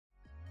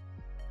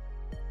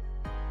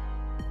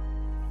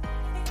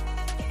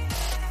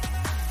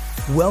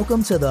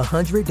Welcome to the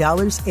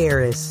 $100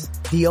 Heiress,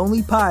 the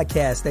only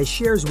podcast that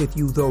shares with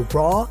you the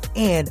raw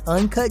and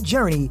uncut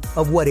journey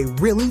of what it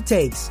really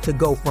takes to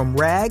go from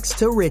rags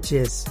to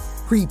riches.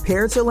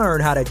 Prepare to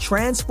learn how to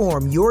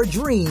transform your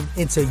dream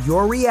into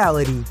your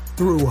reality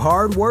through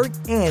hard work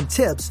and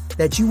tips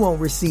that you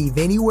won't receive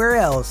anywhere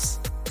else.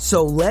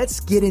 So let's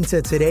get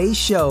into today's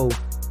show.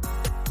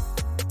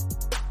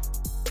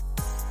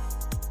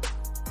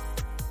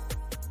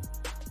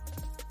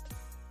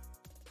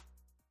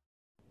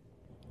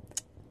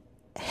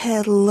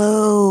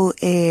 Hello,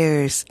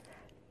 heirs.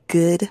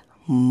 Good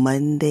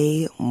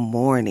Monday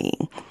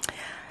morning.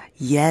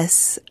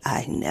 Yes,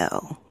 I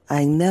know.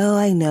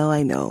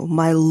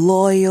 My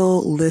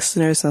loyal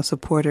listeners and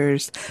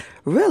supporters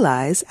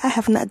realize I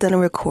have not done a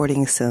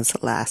recording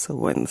since last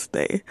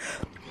Wednesday.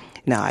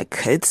 Now, I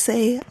could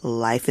say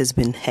life has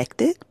been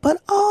hectic, but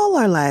all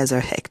our lives are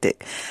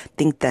hectic. I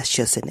think that's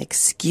just an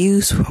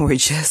excuse when we're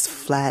just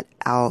flat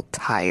out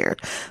tired.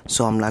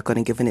 So I'm not going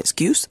to give an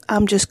excuse.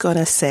 I'm just going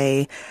to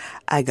say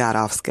I got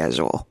off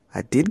schedule.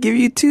 I did give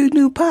you 2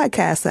 new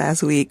podcasts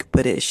last week,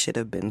 but it should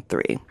have been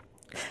 3.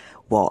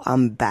 Well,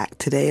 I'm back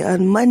today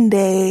on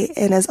Monday,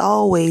 and as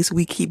always,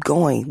 we keep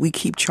going. We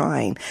keep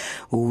trying.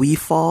 We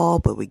fall,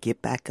 but we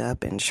get back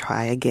up and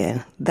try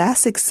again. That's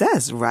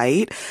success,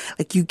 right?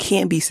 Like, you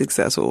can't be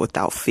successful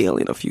without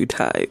failing a few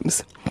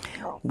times.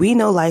 We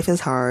know life is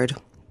hard.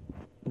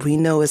 We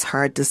know it's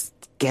hard to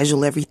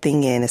schedule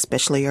everything in,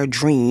 especially our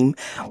dream,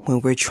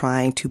 when we're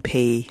trying to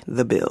pay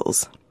the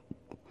bills.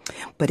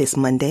 But it's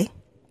Monday.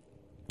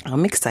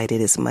 I'm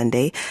excited. It's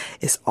Monday.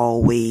 It's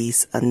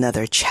always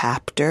another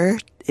chapter.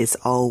 It's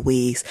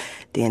always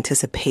the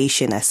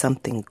anticipation that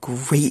something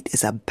great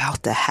is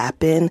about to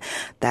happen.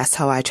 That's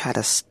how I try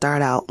to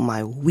start out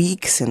my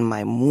weeks and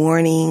my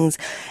mornings.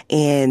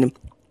 And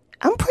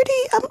I feel pretty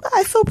good.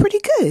 I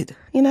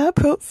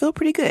feel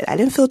pretty good. I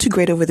didn't feel too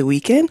great over the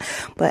weekend,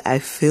 but I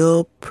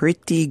feel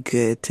pretty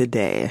good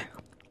today.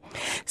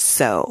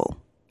 So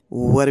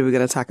what are we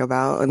going to talk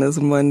about on this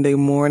Monday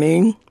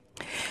morning?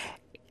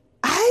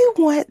 I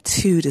want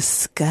to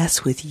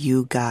discuss with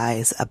you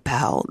guys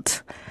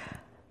about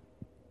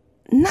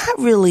not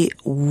really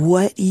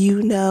what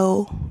you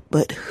know,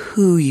 but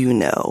who you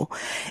know.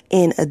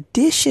 In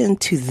addition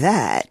to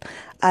that,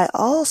 I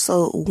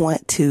also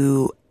want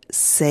to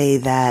say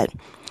that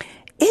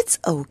it's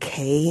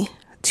okay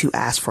to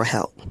ask for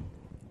help.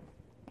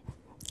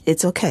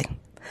 It's okay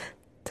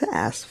to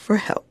ask for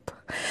help.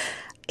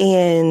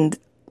 And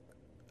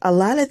a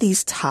lot of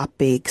these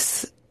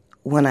topics,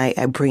 when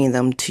I bring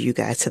them to you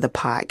guys to the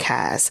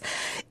podcast,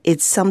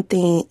 it's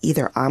something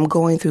either I'm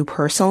going through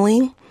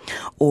personally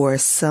or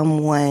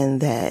someone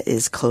that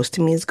is close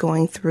to me is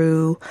going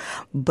through,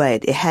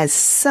 but it has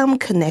some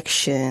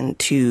connection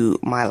to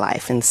my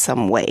life in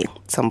some way,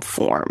 some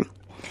form.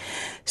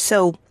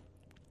 So,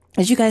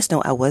 as you guys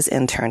know, I was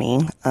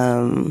interning.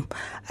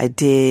 I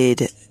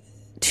did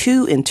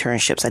 2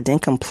 internships. I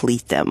didn't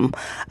complete them.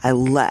 I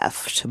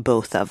left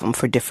both of them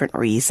for different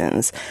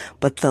reasons.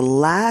 But the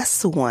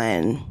last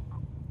one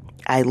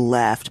I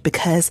left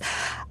because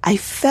I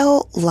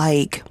felt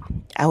like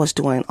I was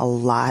doing a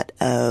lot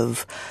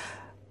of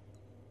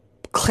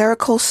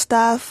clerical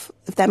stuff,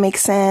 if that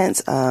makes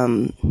sense,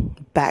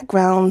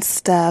 background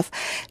stuff,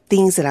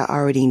 things that I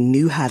already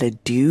knew how to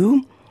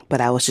do,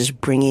 but I was just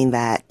bringing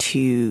that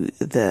to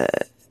the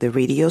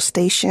radio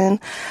station.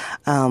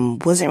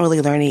 Wasn't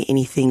really learning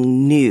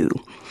anything new.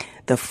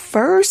 The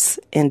first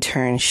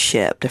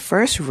internship, the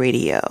first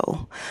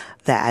radio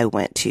that I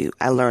went to,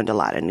 I learned a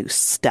lot of new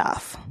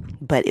stuff,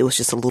 but it was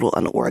just a little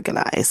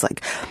unorganized.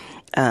 Like,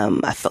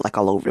 I felt like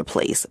all over the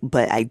place,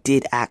 but I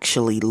did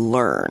actually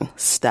learn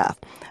stuff.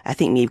 I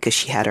think maybe because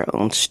she had her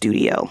own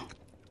studio.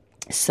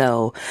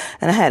 So,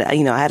 and I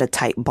had a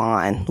tight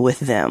bond with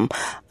them.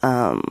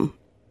 I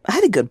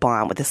had a good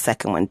bond with the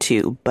second one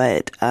too,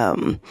 but,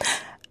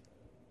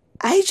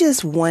 I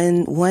just,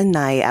 one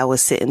night I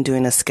was sitting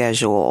doing a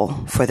schedule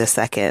for the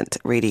second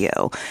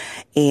radio,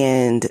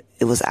 and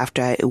it was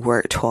after I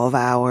worked 12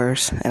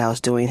 hours and I was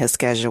doing his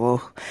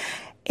schedule.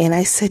 And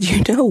I said,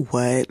 you know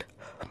what?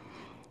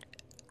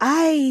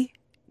 I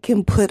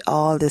can put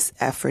all this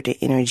effort and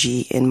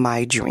energy in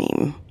my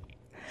dream.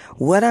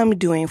 What I'm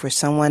doing for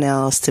someone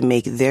else to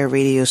make their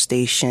radio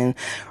station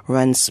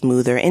run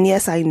smoother. And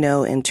yes, I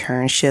know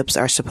internships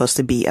are supposed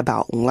to be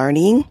about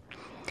learning,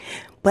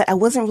 but I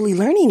wasn't really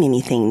learning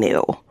anything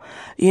new,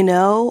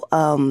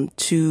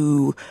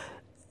 to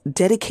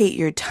dedicate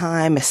your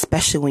time,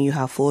 especially when you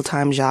have a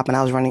full-time job. And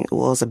I was running,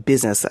 it's a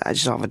business. I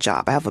just don't have a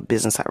job. I have a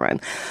business I run.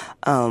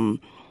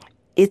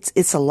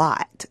 It's a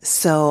lot.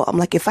 So I'm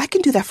like, if I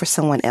can do that for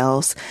someone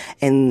else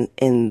and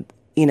a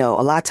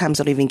lot of times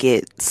I don't even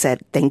get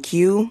said thank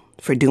you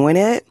for doing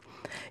it,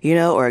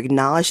 or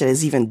acknowledge that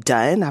it's even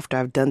done after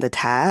I've done the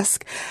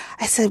task.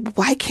 I said,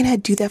 why can't I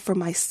do that for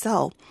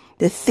myself?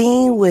 The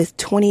thing with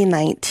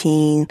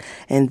 2019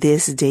 and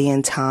this day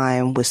and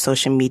time with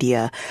social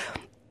media,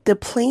 the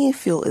playing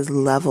field is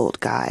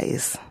leveled,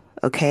 guys.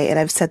 Okay. And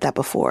I've said that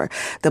before.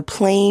 The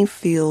playing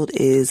field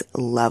is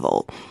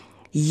leveled.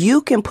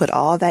 You can put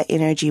all that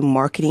energy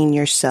marketing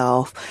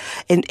yourself.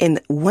 And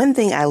one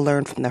thing I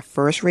learned from the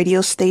first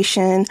radio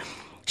station,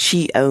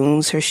 she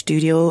owns her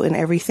studio and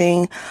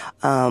everything.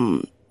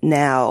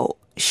 Now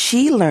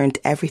she learned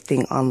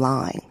everything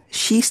online.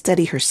 She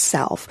studied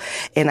herself.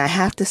 And I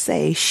have to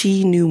say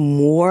she knew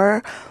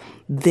more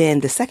than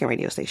the second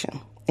radio station.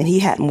 And he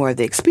had more of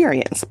the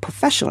experience,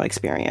 professional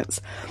experience.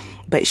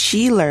 But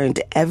she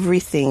learned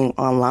everything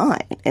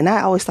online. And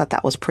I always thought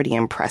that was pretty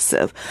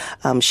impressive.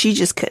 She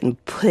just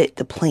couldn't put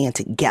the plan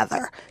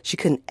together. She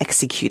couldn't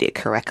execute it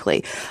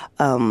correctly.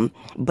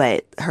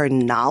 But her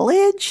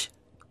knowledge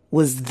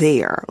was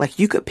there. Like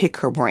you could pick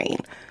her brain,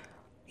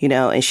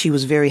 and she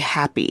was very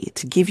happy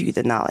to give you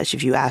the knowledge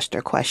if you asked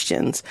her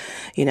questions,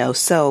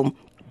 So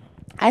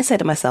I said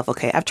to myself,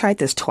 okay, I've tried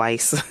this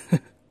twice.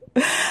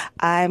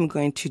 I'm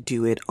going to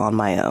do it on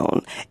my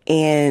own.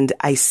 And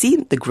I see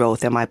the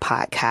growth in my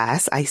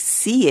podcast. I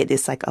see it.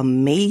 It's like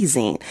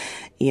amazing,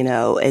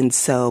 and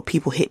so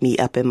people hit me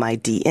up in my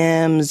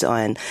DMs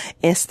on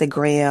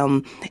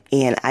Instagram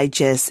and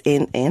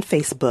and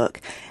Facebook.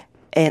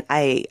 And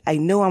I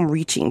know I'm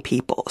reaching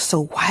people.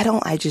 So why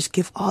don't I just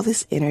give all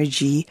this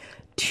energy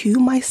to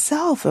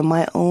myself and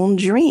my own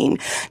dream?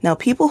 Now,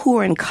 people who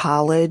are in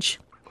college,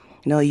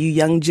 you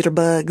young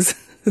jitterbugs,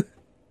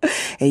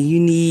 and you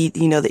need,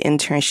 the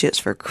internships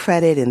for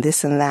credit and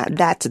this and that.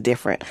 That's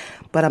different.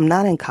 But I'm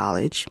not in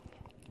college.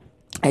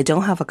 I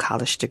don't have a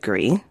college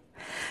degree.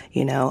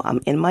 I'm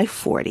in my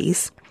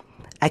 40s.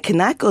 I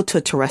cannot go to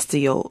a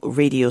terrestrial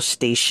radio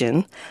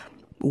station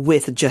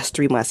with just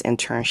 3 months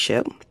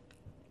internship.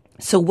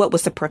 So what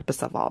was the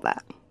purpose of all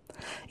that?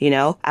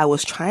 I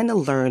was trying to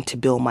learn to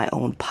build my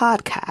own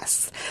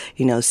podcasts,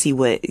 see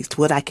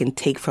what I can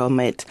take from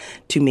it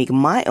to make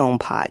my own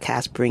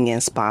podcast, bring in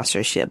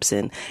sponsorships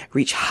and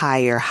reach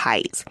higher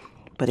heights.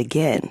 But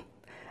again,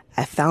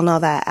 I found all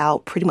that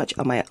out pretty much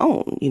on my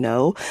own,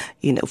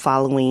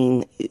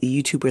 following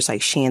YouTubers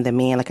like Shan the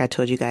Man, like I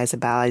told you guys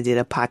about. I did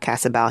a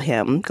podcast about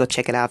him. Go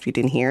check it out if you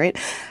didn't hear it.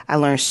 I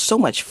learned so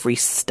much free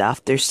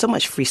stuff. There's so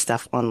much free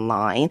stuff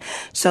online.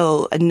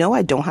 So no,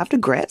 I don't have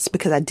regrets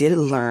because I did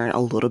learn a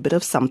little bit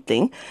of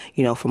something,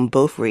 from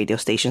both radio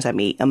stations. I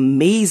made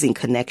amazing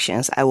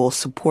connections. I will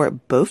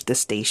support both the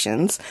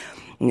stations.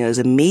 There's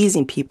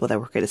amazing people that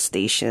work at the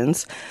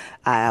stations.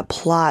 I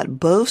applaud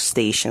both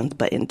stations,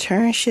 but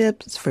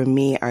internships for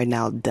me are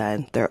now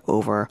done. They're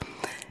over.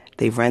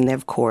 They've run their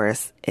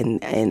course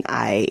and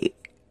I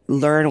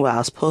learned what I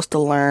was supposed to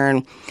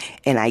learn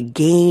and I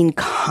gained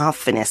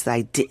confidence that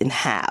I didn't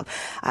have.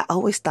 I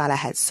always thought I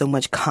had so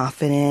much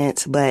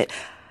confidence, but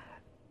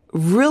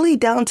really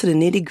down to the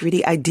nitty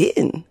gritty, I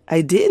didn't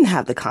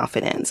have the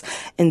confidence.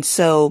 And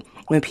so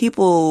when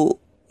people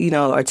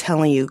are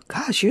telling you,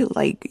 gosh, you're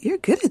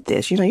good at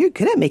this. You're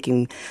good at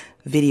making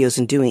videos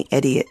and doing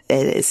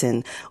edits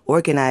and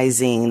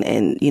organizing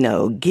and,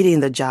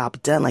 getting the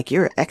job done. Like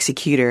you're an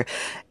executor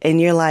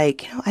and you're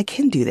like, I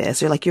can do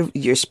this. Or like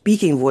your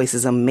speaking voice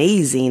is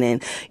amazing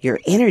and your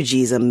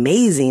energy is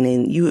amazing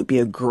and you would be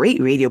a great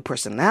radio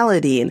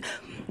personality. And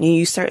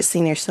you start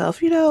seeing yourself,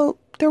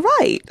 they're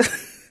right.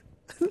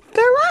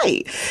 They're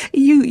right.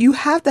 You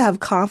have to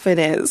have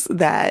confidence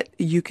that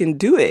you can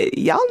do it.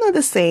 Y'all know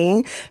the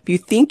saying, if you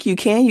think you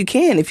can, you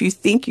can. If you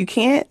think you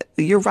can't,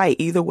 you're right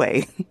either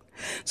way.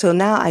 So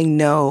now I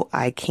know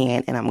I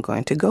can and I'm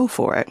going to go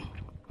for it.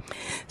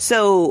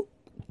 So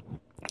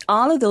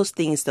all of those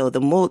things, though,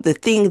 the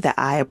thing that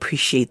I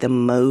appreciate the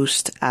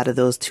most out of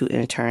those 2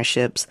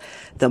 internships,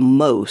 the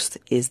most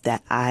is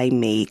that I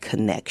made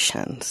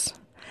connections.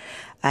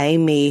 I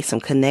made some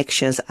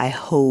connections, I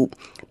hope,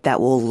 that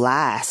will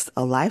last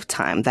a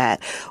lifetime,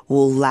 that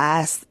will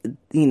last,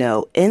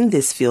 in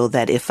this field,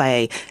 that if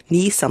I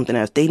need something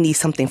or if they need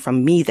something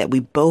from me, that we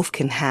both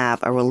can have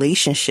a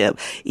relationship,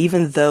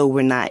 even though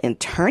we're not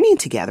interning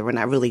together, we're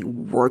not really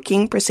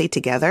working per se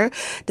together,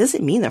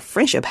 doesn't mean the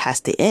friendship has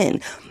to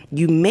end.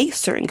 You make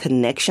certain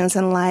connections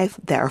in life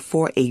that are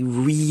for a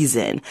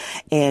reason.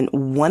 And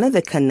one of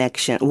the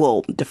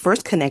the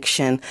first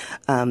connection,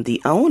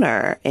 the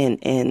owner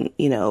and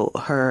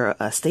her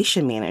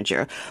station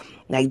manager,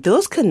 like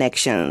those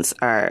connections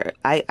are,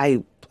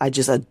 I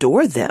just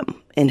adore them.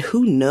 And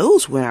who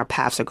knows when our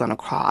paths are going to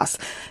cross,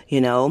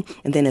 And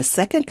then a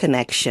second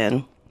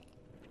connection,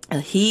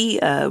 he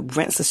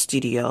rents a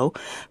studio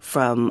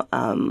from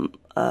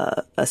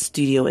a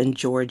studio in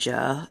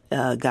Georgia,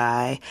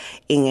 guy.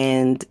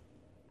 And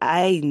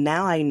I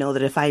know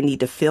that if I need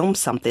to film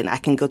something, I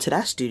can go to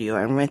that studio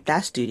and rent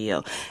that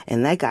studio.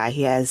 And that guy,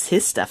 he has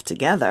his stuff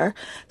together.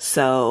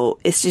 So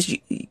it's just,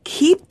 you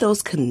keep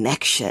those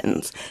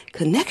connections.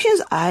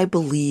 Connections, I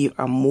believe,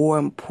 are more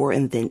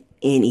important than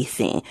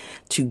anything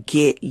to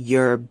get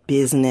your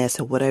business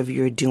or whatever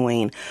you're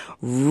doing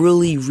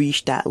really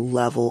reach that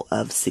level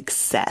of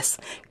success,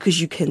 because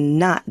you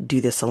cannot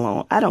do this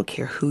alone. I don't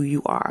care who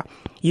you are.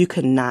 You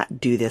cannot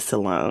do this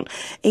alone.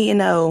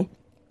 And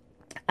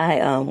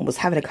I was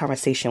having a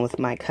conversation with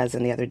my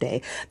cousin the other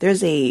day.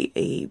 There's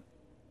a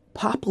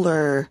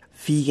popular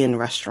vegan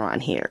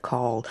restaurant here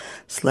called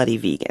Slutty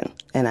Vegan.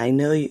 And I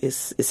know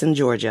it's in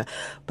Georgia,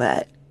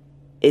 but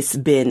It's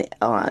been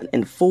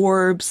in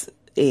Forbes,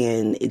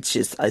 and it's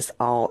just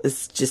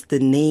the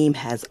name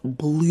has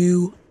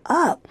blew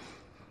up.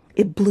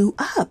 It blew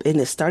up,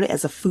 and it started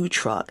as a food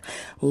truck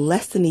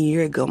less than a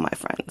year ago, my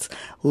friends.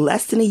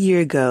 Less than a year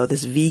ago,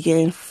 this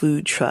vegan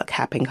food truck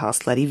happened called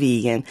Slutty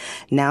Vegan.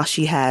 Now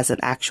she has an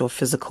actual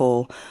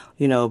physical,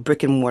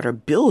 brick and mortar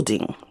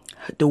building.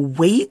 The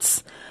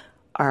waits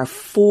are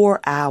 4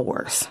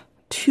 hours,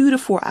 2 to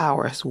 4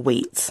 hours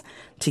waits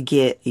to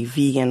get a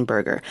vegan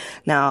burger.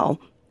 Now,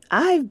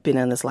 I've been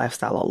in this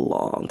lifestyle a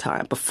long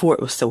time before it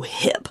was so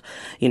hip.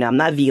 I'm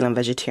not vegan, I'm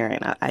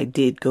vegetarian. I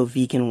did go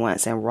vegan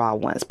once and raw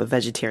once, but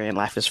vegetarian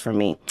life is for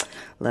me.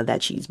 Love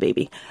that cheese,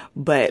 baby.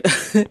 But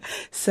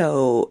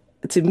so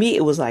to me,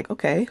 it was like,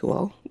 okay,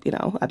 well,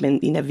 I've been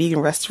eating at vegan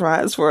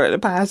restaurants for the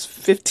past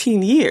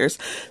 15 years.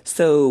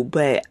 So,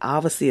 but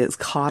obviously it's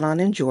caught on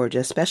in Georgia,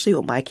 especially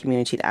with my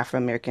community, the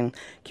Afro-American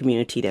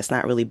community that's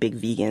not really big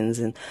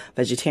vegans and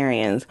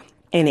vegetarians.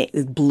 And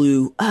it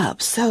blew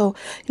up. So,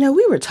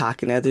 we were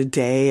talking the other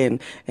day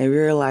and we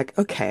were like,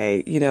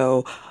 okay,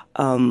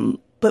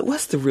 but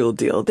what's the real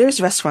deal?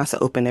 There's restaurants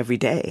that open every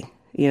day.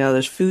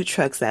 There's food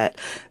trucks that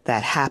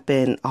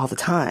happen all the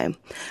time.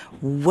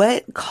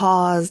 What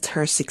caused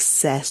her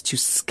success to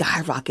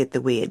skyrocket the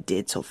way it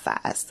did so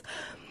fast?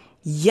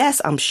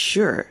 Yes, I'm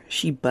sure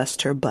she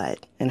bust her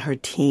butt and her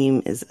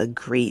team is a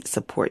great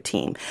support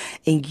team.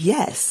 And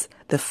yes,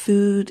 the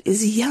food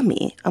is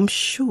yummy. I'm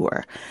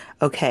sure.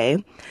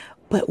 Okay.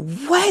 But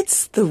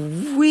what's the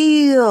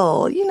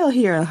real,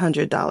 here in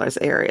 $100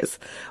 areas,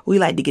 we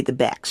like to get the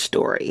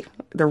backstory,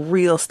 the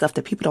real stuff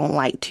that people don't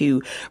like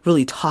to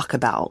really talk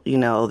about.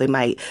 They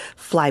might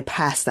fly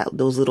past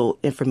those little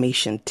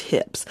information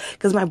tips.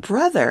 Because my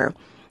brother,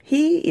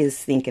 he is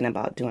thinking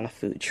about doing a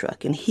food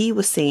truck, and he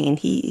was saying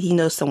he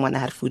knows someone that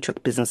had a food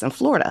truck business in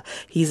Florida.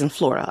 He's in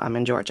Florida. I'm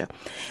in Georgia.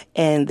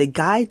 And the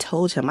guy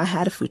told him, I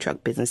had a food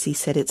truck business. He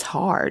said, it's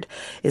hard.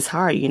 It's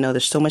hard.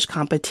 There's so much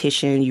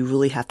competition. You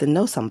really have to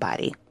know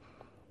somebody.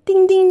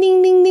 Ding, ding,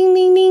 ding, ding, ding,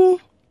 ding,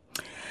 ding.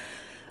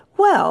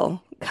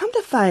 Well, come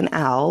to find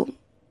out,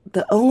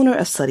 the owner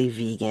of Slutty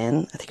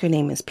Vegan, I think her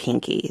name is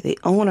Pinky, the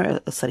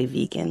owner of Slutty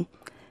Vegan,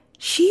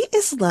 she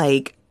is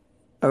like,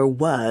 or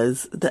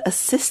was, the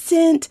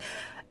assistant,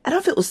 I don't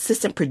know if it was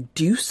assistant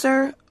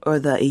producer or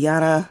the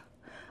Iyanla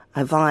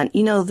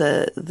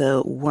Vanzant,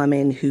 the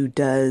woman who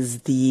does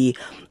the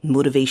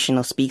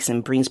motivational speaks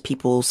and brings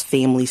people's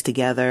families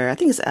together. I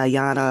think it's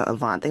Iyanla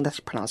Vanzant. I think that's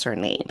how you pronounce her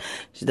name.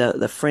 She's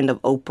the friend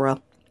of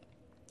Oprah.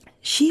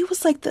 She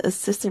was like the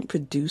assistant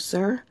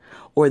producer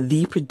or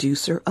the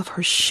producer of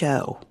her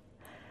show.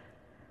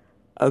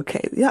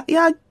 Okay,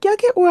 y'all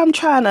get where I'm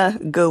trying to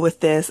go with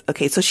this?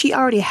 Okay, so she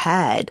already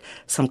had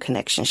some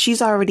connections. She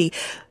already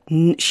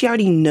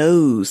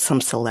knows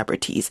some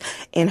celebrities,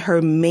 and her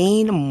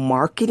main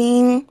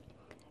marketing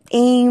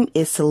aim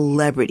is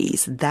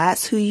celebrities.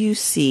 That's who you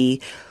see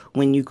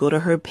when you go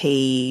to her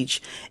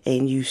page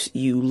and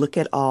you look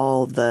at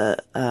all the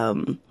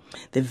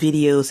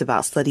videos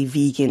about Slutty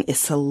Vegan. Is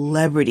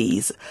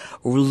celebrities,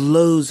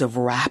 loads of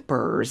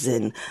rappers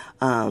and,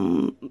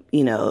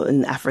 in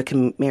the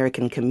African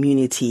American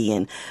community,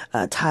 and,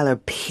 Tyler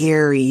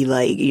Perry,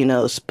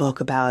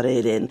 spoke about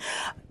it, and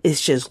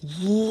it's just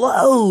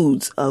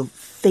loads of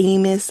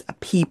famous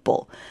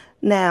people.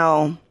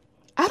 Now,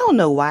 I don't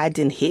know why it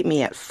didn't hit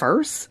me at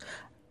first.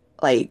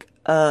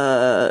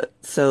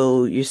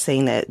 So you're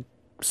saying that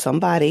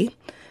somebody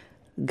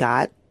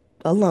got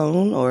a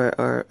loan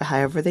or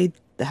however they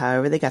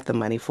got the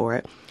money for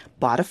it,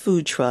 bought a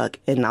food truck,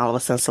 and all of a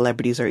sudden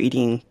celebrities are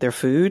eating their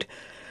food.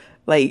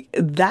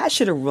 That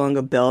should have rung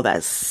a bell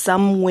that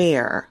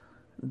somewhere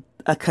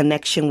a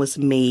connection was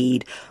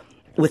made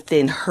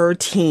within her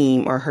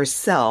team or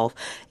herself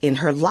in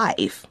her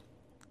life.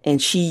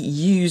 And she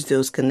used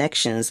those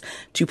connections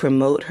to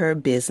promote her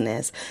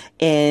business.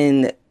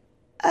 And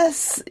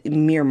us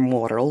mere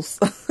mortals,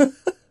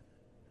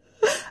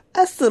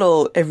 us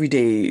little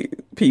everyday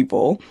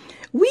people,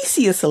 we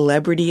see a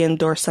celebrity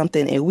endorse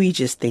something and we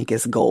just think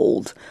it's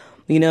gold.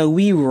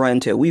 We run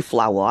to it. We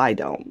fly. Well, I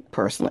don't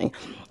personally,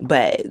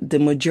 but the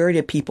majority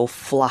of people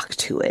flock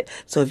to it.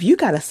 So if you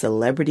got a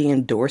celebrity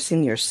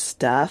endorsing your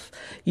stuff,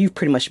 you've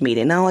pretty much made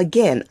it. Now,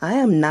 again, I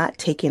am not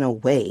taking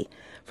away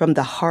from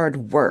the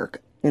hard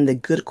work and the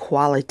good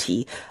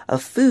quality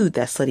of food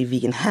that Slutty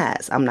Vegan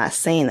has. I'm not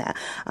saying that.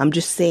 I'm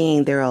just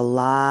saying there are a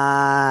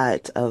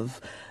lot of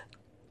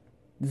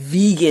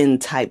vegan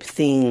type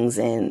things,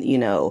 and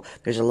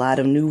there's a lot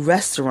of new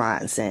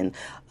restaurants, and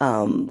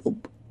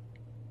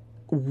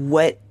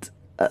what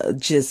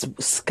just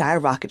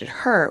skyrocketed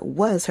her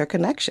was her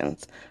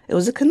connections. It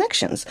was the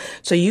connections.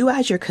 So you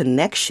add your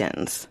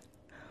connections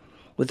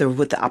with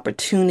the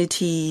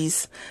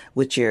opportunities,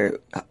 with your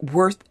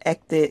worth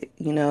ethic,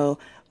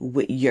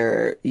 with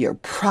your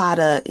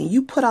product, and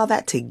you put all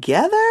that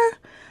together,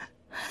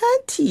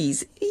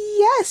 hunties,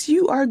 yes,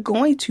 you are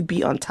going to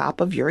be on top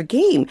of your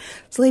game.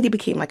 This lady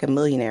became like a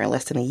millionaire in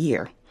less than a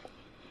year.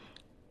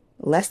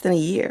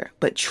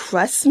 But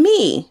trust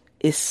me,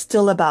 It's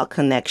still about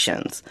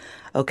connections.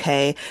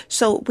 Okay.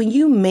 So when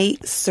you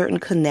make certain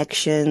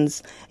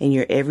connections in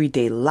your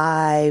everyday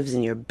lives,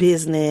 in your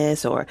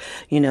business, or,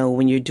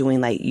 when you're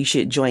doing you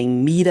should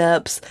join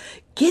meetups,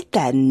 get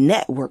that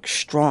network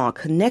strong.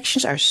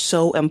 Connections are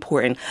so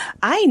important.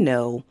 I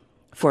know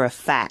for a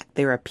fact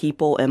there are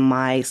people in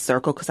my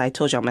circle, because I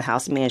told you I'm a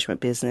house management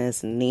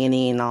business and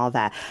nanny and all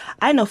that.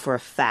 I know for a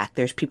fact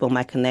there's people in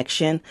my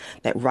connection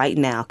that right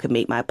now could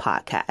make my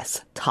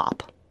podcast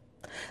top.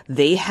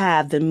 They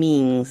have the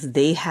means,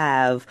 they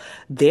have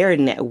their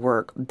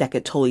network that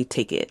could totally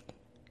take it.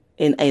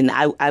 And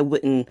I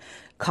wouldn't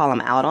call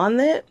them out on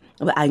it,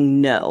 but I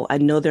know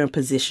they're in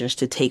positions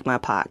to take my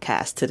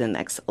podcast to the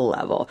next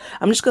level.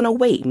 I'm just going to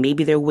wait.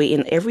 Maybe they're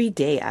waiting. Every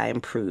day I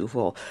improve.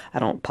 Well, I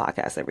don't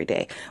podcast every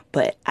day,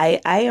 but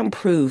I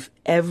improve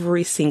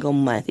every single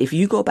month. If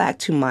you go back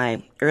to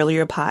my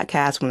earlier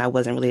podcast when I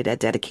wasn't really that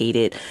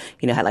dedicated,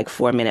 had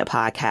 4-minute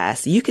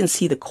podcasts, you can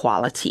see the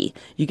quality.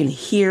 You can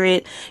hear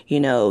it,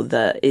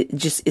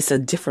 it's a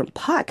different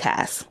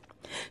podcast.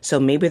 So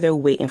maybe they're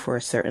waiting for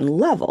a certain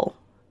level.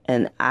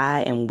 And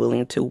I am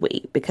willing to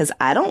wait because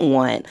I don't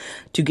want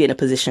to get in a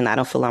position I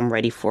don't feel I'm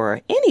ready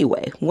for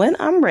anyway. When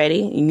I'm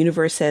ready, the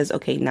universe says,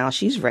 okay, now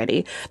she's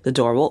ready. The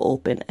door will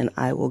open and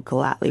I will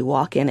gladly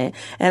walk in it.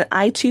 And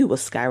I too will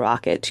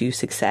skyrocket to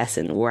success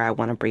and where I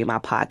want to bring my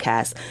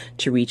podcast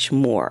to reach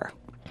more.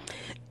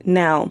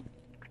 Now,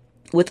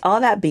 with all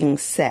that being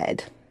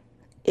said,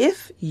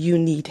 if you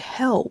need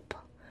help,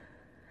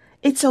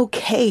 it's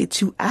okay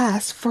to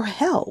ask for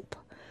help.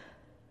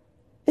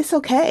 It's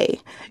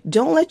okay.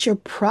 Don't let your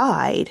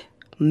pride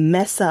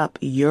mess up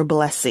your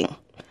blessing.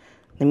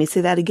 Let me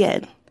say that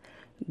again.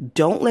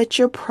 Don't let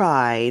your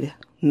pride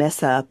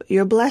mess up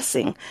your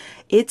blessing.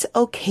 It's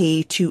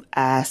okay to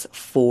ask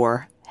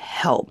for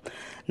help.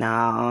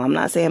 Now, I'm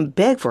not saying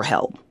beg for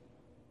help.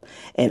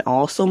 And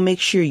also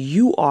make sure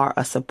you are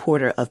a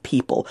supporter of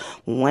people.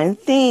 One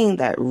thing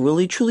that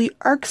really, truly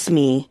irks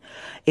me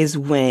is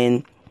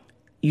when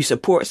you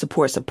support,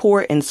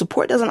 and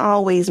support doesn't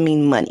always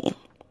mean money.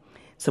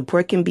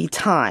 Support can be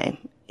time.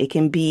 It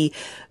can be,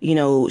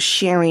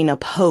 sharing a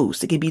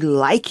post. It can be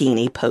liking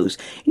a post.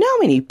 You know how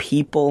many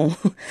people,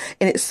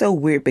 and it's so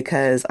weird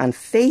because on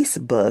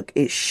Facebook,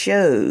 it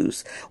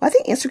shows, I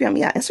think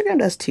Instagram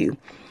does too.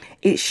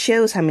 It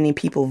shows how many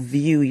people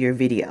view your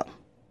video.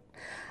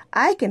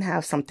 I can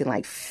have something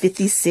like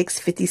 56,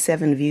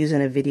 57 views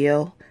in a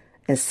video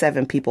and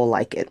 7 people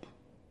like it.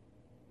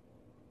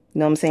 You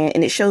know what I'm saying?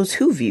 And it shows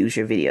who views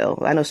your video.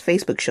 I know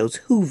Facebook shows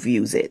who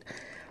views it,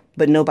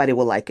 but nobody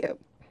will like it.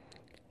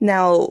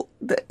 Now,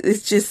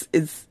 it's just,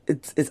 it's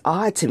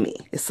odd to me.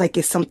 It's like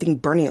it's something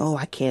burning. Oh,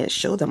 I can't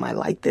show them I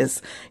like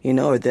this,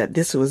 or that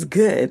this was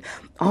good.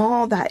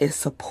 All that is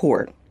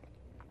support.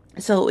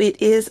 So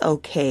it is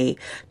okay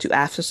to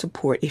ask for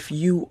support if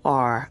you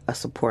are a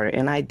supporter.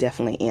 And I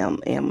definitely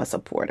am a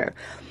supporter.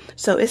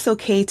 So it's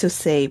okay to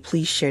say,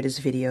 please share this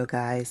video,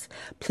 guys.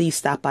 Please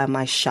stop by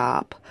my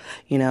shop.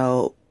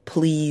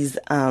 Please,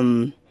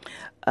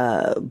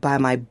 buy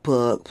my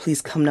book.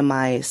 Please come to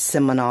my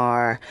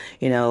seminar.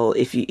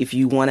 If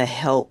you want to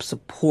help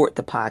support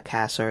the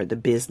podcast or the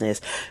business,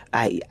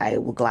 I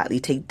will gladly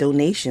take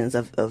donations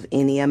of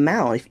any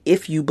amount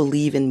if you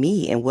believe in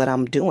me and what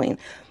I'm doing.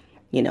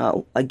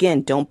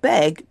 Again, don't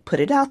beg,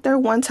 put it out there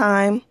one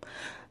time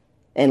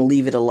and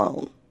leave it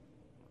alone.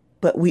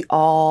 But we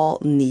all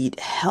need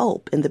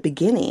help in the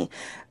beginning.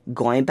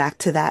 Going back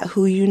to that,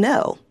 who you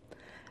know.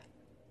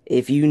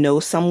 If you know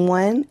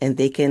someone and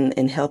they can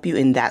help you,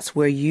 and that's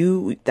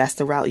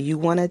the route you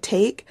want to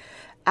take,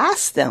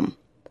 ask them,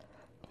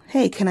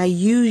 hey, can I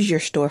use your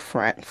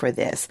storefront for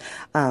this?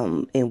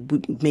 And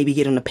maybe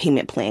get on a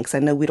payment plan, because I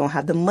know we don't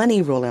have the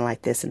money rolling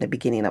like this in the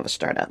beginning of a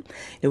startup.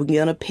 And we can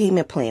get on a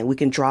payment plan. We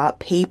can draw up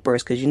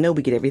papers, because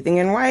we get everything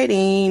in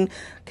writing.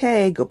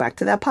 Okay, go back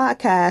to that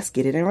podcast,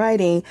 get it in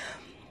writing.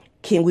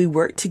 Can we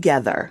work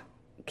together?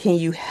 Can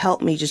you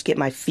help me just get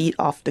my feet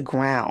off the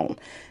ground?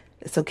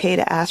 It's okay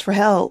to ask for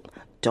help.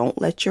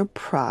 Don't let your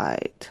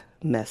pride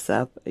mess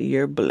up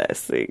your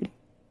blessing.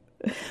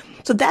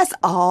 So that's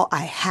all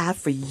I have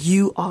for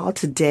you all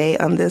today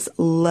on this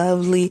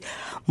lovely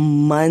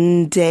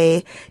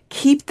Monday.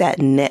 Keep that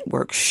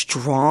network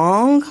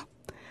strong.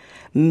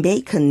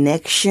 Make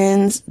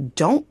connections.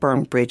 Don't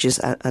burn bridges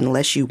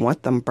unless you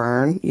want them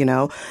burned,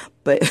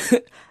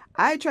 But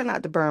I try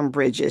not to burn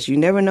bridges. You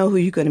never know who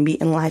you're going to meet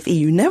in life. And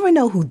you never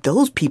know who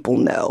those people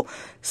know.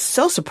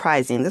 So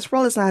surprising. This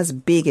world is not as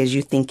big as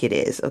you think it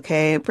is.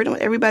 Okay. Pretty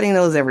much everybody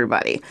knows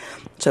everybody.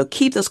 So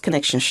keep those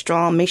connections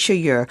strong. Make sure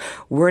your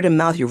word of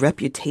mouth, your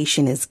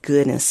reputation is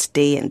good and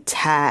stay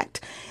intact.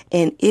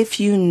 And if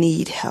you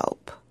need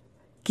help,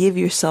 give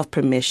yourself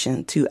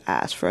permission to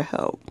ask for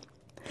help.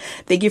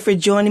 Thank you for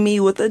joining me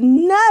with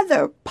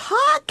another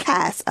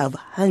podcast of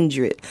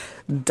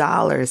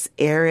 $100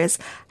 Heiress.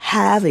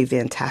 Have a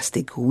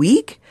fantastic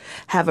week.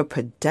 Have a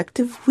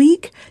productive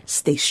week.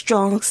 Stay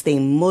strong, stay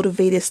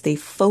motivated, stay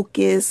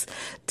focused.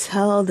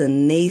 Tell the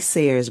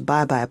naysayers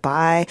bye, bye,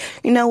 bye.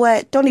 You know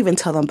what? Don't even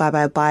tell them bye,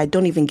 bye, bye.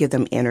 Don't even give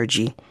them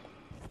energy.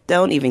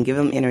 Don't even give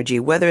them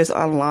energy. Whether it's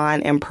online,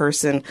 in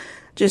person,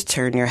 just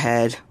turn your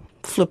head,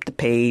 flip the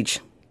page.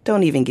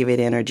 Don't even give it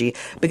energy,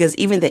 because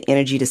even the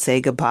energy to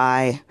say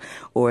goodbye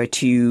or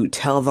to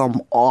tell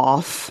them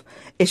off,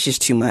 it's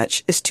just too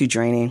much. It's too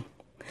draining.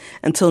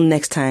 Until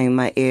next time,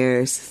 my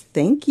heirs,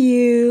 thank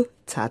you.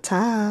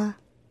 Ta-ta.